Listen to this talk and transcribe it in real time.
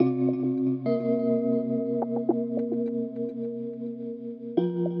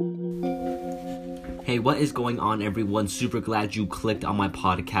Hey, what is going on, everyone? Super glad you clicked on my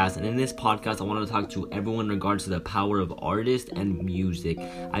podcast. And in this podcast, I want to talk to everyone in regards to the power of artists and music.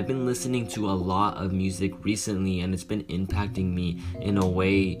 I've been listening to a lot of music recently, and it's been impacting me in a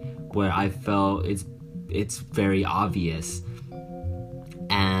way where I felt it's very obvious.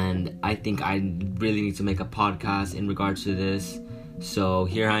 And I think I really need to make a podcast in regards to this. So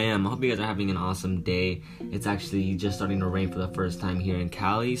here I am. I hope you guys are having an awesome day. It's actually just starting to rain for the first time here in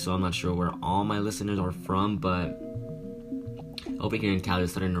Cali, so I'm not sure where all my listeners are from, but over here in Cali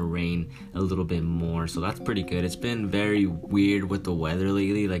it's starting to rain a little bit more, so that's pretty good. It's been very weird with the weather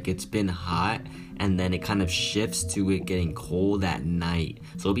lately. Like, it's been hot and then it kind of shifts to it getting cold at night.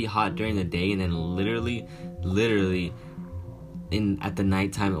 So it'll be hot during the day and then literally at the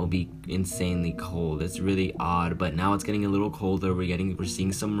nighttime it'll be insanely cold. It's really odd, but now it's getting a little colder. We're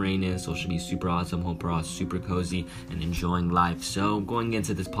seeing some rain in, so it should be super awesome. Hope we're all super cozy and enjoying life. So going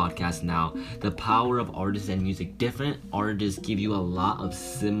into this podcast now, the power of artists and music. Different artists give you a lot of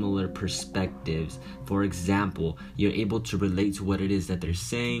similar perspectives. For example, you're able to relate to what it is that they're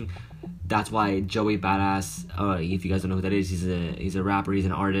saying. That's why Joey Badass, if you guys don't know who that is, he's a rapper, he's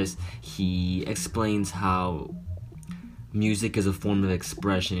an artist. He explains how music is a form of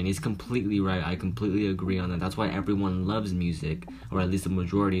expression, and he's completely right. I completely agree on that. That's why everyone loves music, or at least the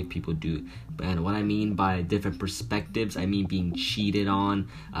majority of people do. And what I mean by different perspectives, I mean being cheated on,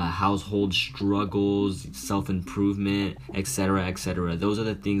 household struggles, self-improvement, etc., etc. Those are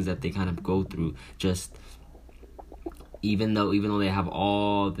the things that they kind of go through. Just even though they have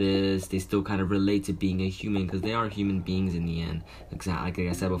all this, they still kind of relate to being a human, because they are human beings in the end. Like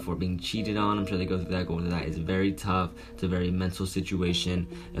I said before, being cheated on, I'm sure they going through that is very tough. It's a very mental situation,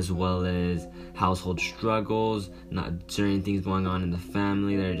 as well as household struggles, not certain things going on in the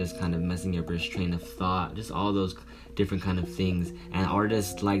family that are just kind of messing up your train of thought, just all those different kind of things. And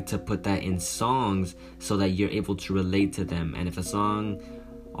artists like to put that in songs so that you're able to relate to them. And if a song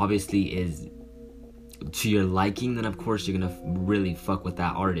obviously is to your liking, then of course you're gonna really fuck with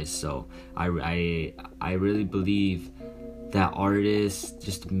that artist. So I really believe that artists,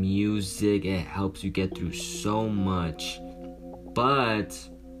 just music, it helps you get through so much, but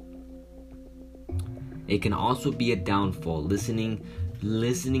it can also be a downfall. Listening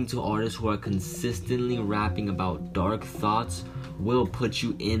to artists who are consistently rapping about dark thoughts will put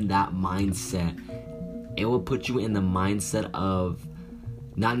you in that mindset. It will put you in the mindset of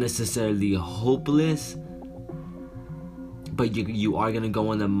not necessarily hopeless, but you are gonna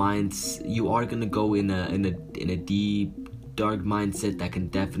go in the minds. You are gonna go in a deep, dark mindset that can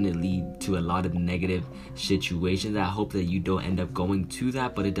definitely lead to a lot of negative situations. I hope that you don't end up going to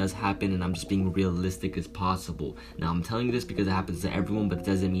that, but it does happen, and I'm just being realistic as possible. Now, I'm telling you this because it happens to everyone, but it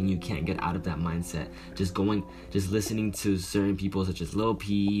doesn't mean you can't get out of that mindset. Just listening to certain people such as Lil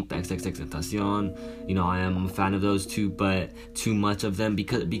Peep, XXXTentacion. I am a fan of those too, but too much of them,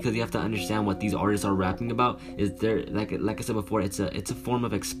 because you have to understand what these artists are rapping about is they're like I said before, it's a form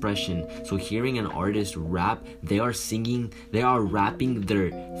of expression. So hearing an artist rap, they are rapping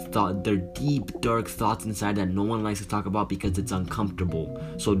their deep, dark thoughts inside that no one likes to talk about because it's uncomfortable.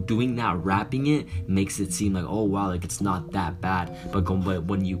 So doing that, rapping it, makes it seem like, oh wow, like it's not that bad. But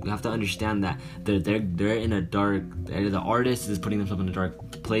when you have to understand that they're in a dark, the artist is putting themselves in a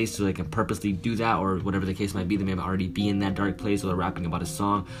dark place, so they can purposely do that, or whatever the case might be. They may already be in that dark place, so they're rapping about a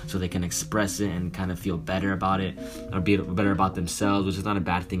song so they can express it and kind of feel better about it, or be better about themselves, which is not a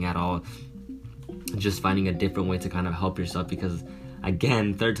bad thing at all. Just finding a different way to kind of help yourself, because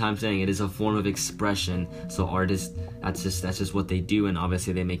again, third time saying, it is a form of expression. So artists, that's just what they do, and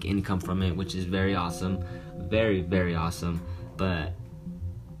obviously they make income from it, which is very awesome, very, very awesome. But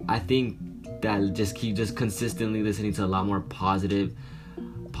I think that just consistently listening to a lot more positive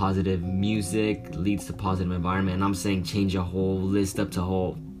music leads to positive environment. And I'm saying change your whole list up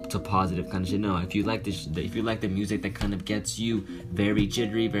to positive kind of shit. No, if you like the music that kind of gets you very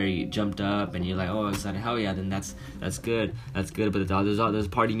jittery, very jumped up, and you're like, oh, excited, hell yeah, then that's good. But there's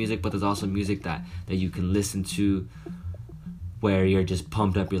party music, but there's also music that you can listen to where you're just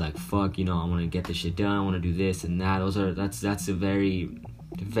pumped up. You're like, fuck, I want to get this shit done, I want to do this and that. That's a very,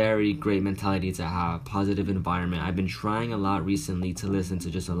 very great mentality to have. Positive environment. I've been trying a lot recently to listen to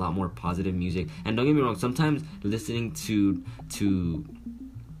just a lot more positive music. And don't get me wrong, sometimes listening to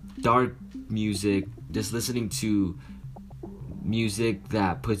dark music, just listening to music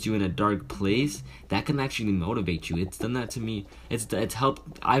that puts you in a dark place, that can actually motivate you. It's done that to me. It's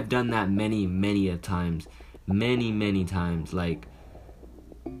helped. I've done that many times. Like,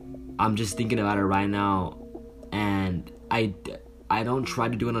 I'm just thinking about it right now, and I don't try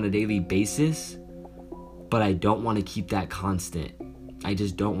to do it on a daily basis, but I don't want to keep that constant. I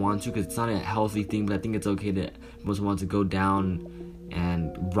just don't want to, because it's not a healthy thing. But I think it's okay to most want to go down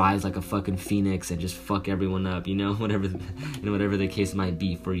and rise like a fucking phoenix and just fuck everyone up, whatever the case might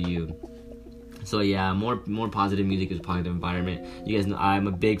be for you. So yeah, more positive music is positive environment. You guys know I'm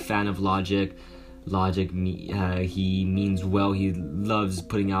a big fan of Logic. He means well. He loves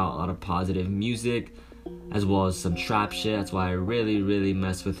putting out a lot of positive music, as well as some trap shit. That's why I really, really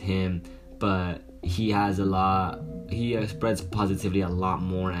mess with him. But he spreads positivity a lot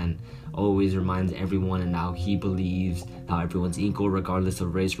more, and always reminds everyone and how he believes how everyone's equal regardless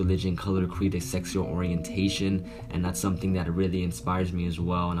of race, religion, color, creed, or sexual orientation. And that's something that really inspires me as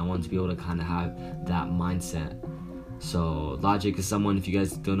well, and I want to be able to kind of have that mindset. So Logic is someone, if you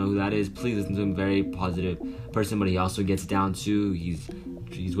guys don't know who that is, please listen to him. Very positive person, but he also gets down too. He's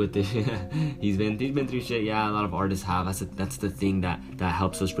with it. he's been through shit. Yeah, a lot of artists have. That's the thing that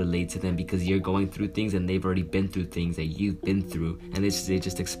helps us relate to them, because you're going through things and they've already been through things that you've been through, and they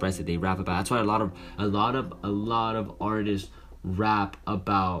just express it. They rap about it. That's why a lot of artists rap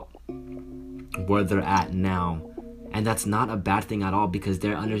about where they're at now. And that's not a bad thing at all, because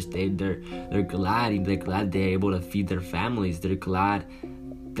they're glad they're able to feed their families. They're glad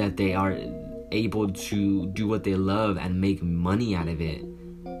that they are able to do what they love and make money out of it.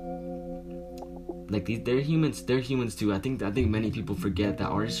 Like they're humans too. I think many people forget that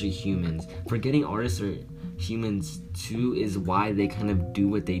artists are humans. Forgetting artists are humans too is why they kind of do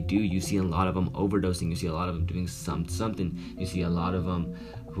what they do. You see a lot of them overdosing. You see a lot of them doing something. You see a lot of them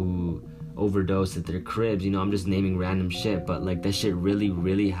who overdose at their cribs. I'm just naming random shit, but like that shit really,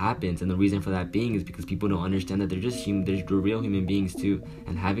 really happens. And the reason for that being is because people don't understand that they're just human. They're real human beings too,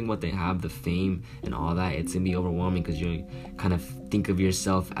 and having what they have, the fame and all that, it's gonna be overwhelming, because you kind of think of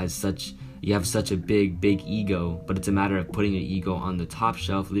yourself as such. You have such a big ego, but it's a matter of putting your ego on the top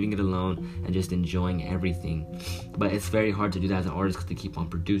shelf, leaving it alone, and just enjoying everything. But it's very hard to do that as an artist, because they keep on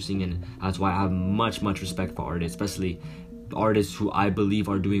producing, and that's why I have much respect for artists, especially artists who I believe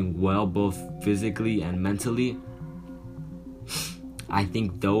are doing well both physically and mentally. I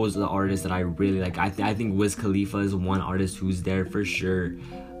think those are the artists that I really like. I think Wiz Khalifa is one artist who's there for sure.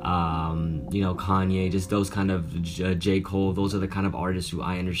 Kanye, just those kind of J. Cole, those are the kind of artists who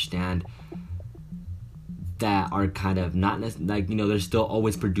I understand that are kind of not like, they're still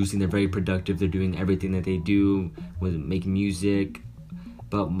always producing. They're very productive. They're doing everything that they do with making music.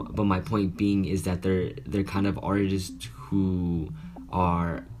 But my point being is that they're kind of artists who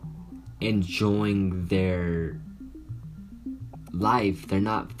are enjoying their life. They're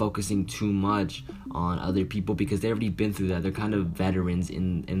not focusing too much on other people, because they've already been through that. They're kind of veterans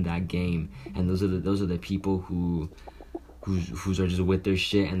in that game, and those are the people who are just with their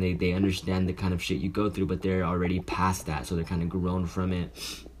shit, and they understand the kind of shit you go through, but they're already past that, so they're kind of grown from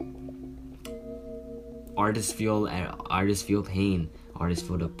it. Artists feel pain. Artists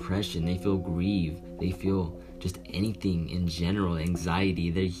feel depression. They feel grief. They feel just anything in general,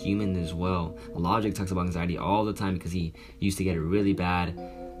 anxiety. They're human as well. Logic talks about anxiety all the time, because he used to get it really bad,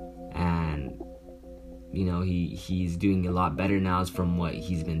 and he's doing a lot better now from what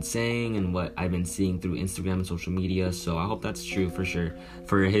he's been saying and what I've been seeing through Instagram and social media. So I hope that's true for sure,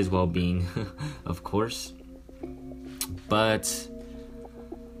 for his well-being, of course. But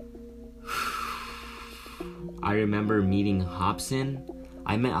I remember meeting Hopsin.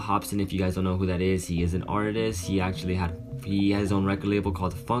 I met Hopsin, if you guys don't know who that is. He is an artist. He has his own record label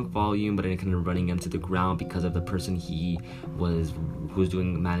called Funk Volume, but it kind of running him to the ground because of the person who was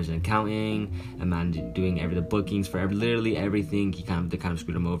doing managing accounting and doing the bookings for literally everything. They kind of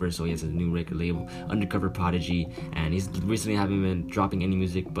screwed him over, so he has a new record label, Undercover Prodigy, and he's recently haven't been dropping any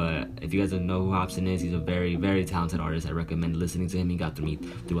music. But if you guys don't know who Hopsin is, he's a very, very talented artist. I recommend listening to him. He got me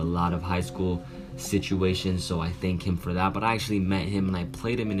through a lot of high school situations, so I thank him for that. But I actually met him and I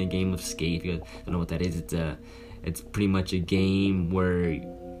played him in a game of skate. If you guys don't know what that is, it's pretty much a game where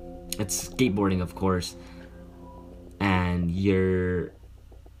it's skateboarding, of course, and you're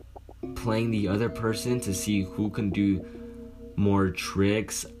playing the other person to see who can do more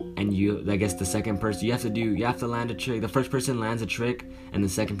tricks, and I guess the second person you have to land a trick. The first person lands a trick and the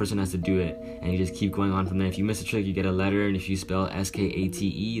second person has to do it, and you just keep going on from there. If you miss a trick, you get a letter, and if you spell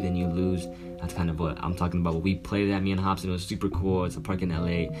SKATE, then you lose. That's kind of what I'm talking about. What we played at, me and Hopsin, it was super cool. It's a park in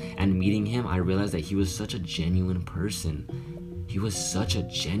LA, and meeting him, I realized that he was such a genuine person.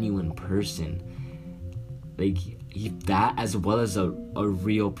 Like that, as well as a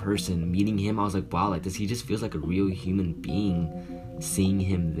real person. Meeting him, I was like, wow, like this, he just feels like a real human being. Seeing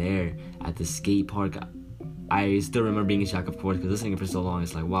him there at the skate park, I still remember being in shock, of course, because listening to him for so long,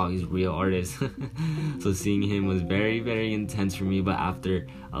 it's like, wow, he's a real artist. So seeing him was very, very intense for me. But after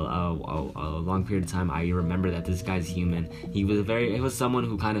a long period of time, I remember that this guy's human. He was someone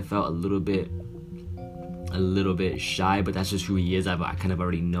who kind of felt a little bit shy, but that's just who he is. I've kind of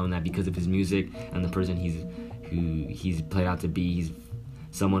already known that because of his music and the person he's played out to be. He's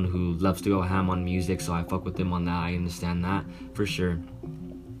someone who loves to go ham on music, so I fuck with him on that. I understand that for sure.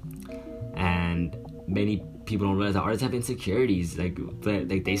 And many people don't realize that artists have insecurities, like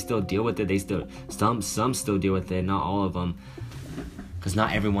they still deal with it. Some still deal with it, not all of them, because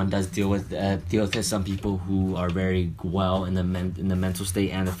not everyone does deal with it. Some people who are very well in the mental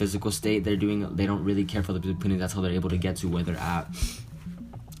state and the physical state, they don't really care for the opinion. That's how they're able to get to where they're at.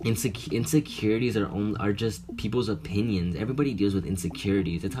 Insecurities are just people's opinions. Everybody deals with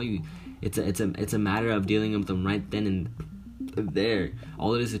insecurities. That's how you. It's a matter of dealing with them right then and there.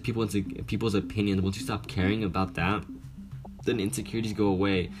 All it is people's opinions. Once you stop caring about that, then insecurities go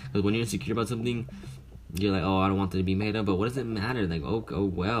away. Because when you're insecure about something, you're like, oh, I don't want it to be made up. But what does it matter? Like, oh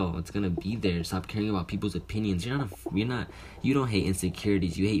well, it's gonna be there. Stop caring about people's opinions. You don't hate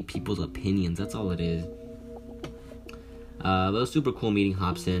insecurities. You hate people's opinions. That's all it is. But it was super cool meeting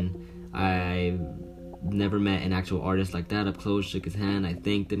Hopsin. I never met an actual artist like that up close. Shook his hand. I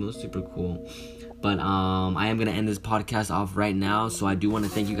thanked him. It was super cool. But I am going to end this podcast off right now. So I do want to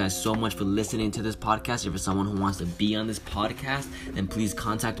thank you guys so much for listening to this podcast. If you're someone who wants to be on this podcast, then please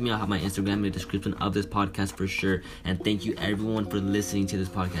contact me. I'll have my Instagram in the description of this podcast for sure. And thank you everyone for listening to this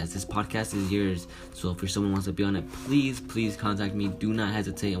podcast. This podcast is yours. So if you're someone who wants to be on it, please contact me. Do not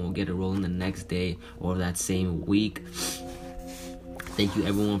hesitate, and we'll get it rolling the next day or that same week. Thank you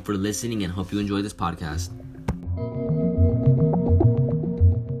everyone for listening, and hope you enjoy this podcast.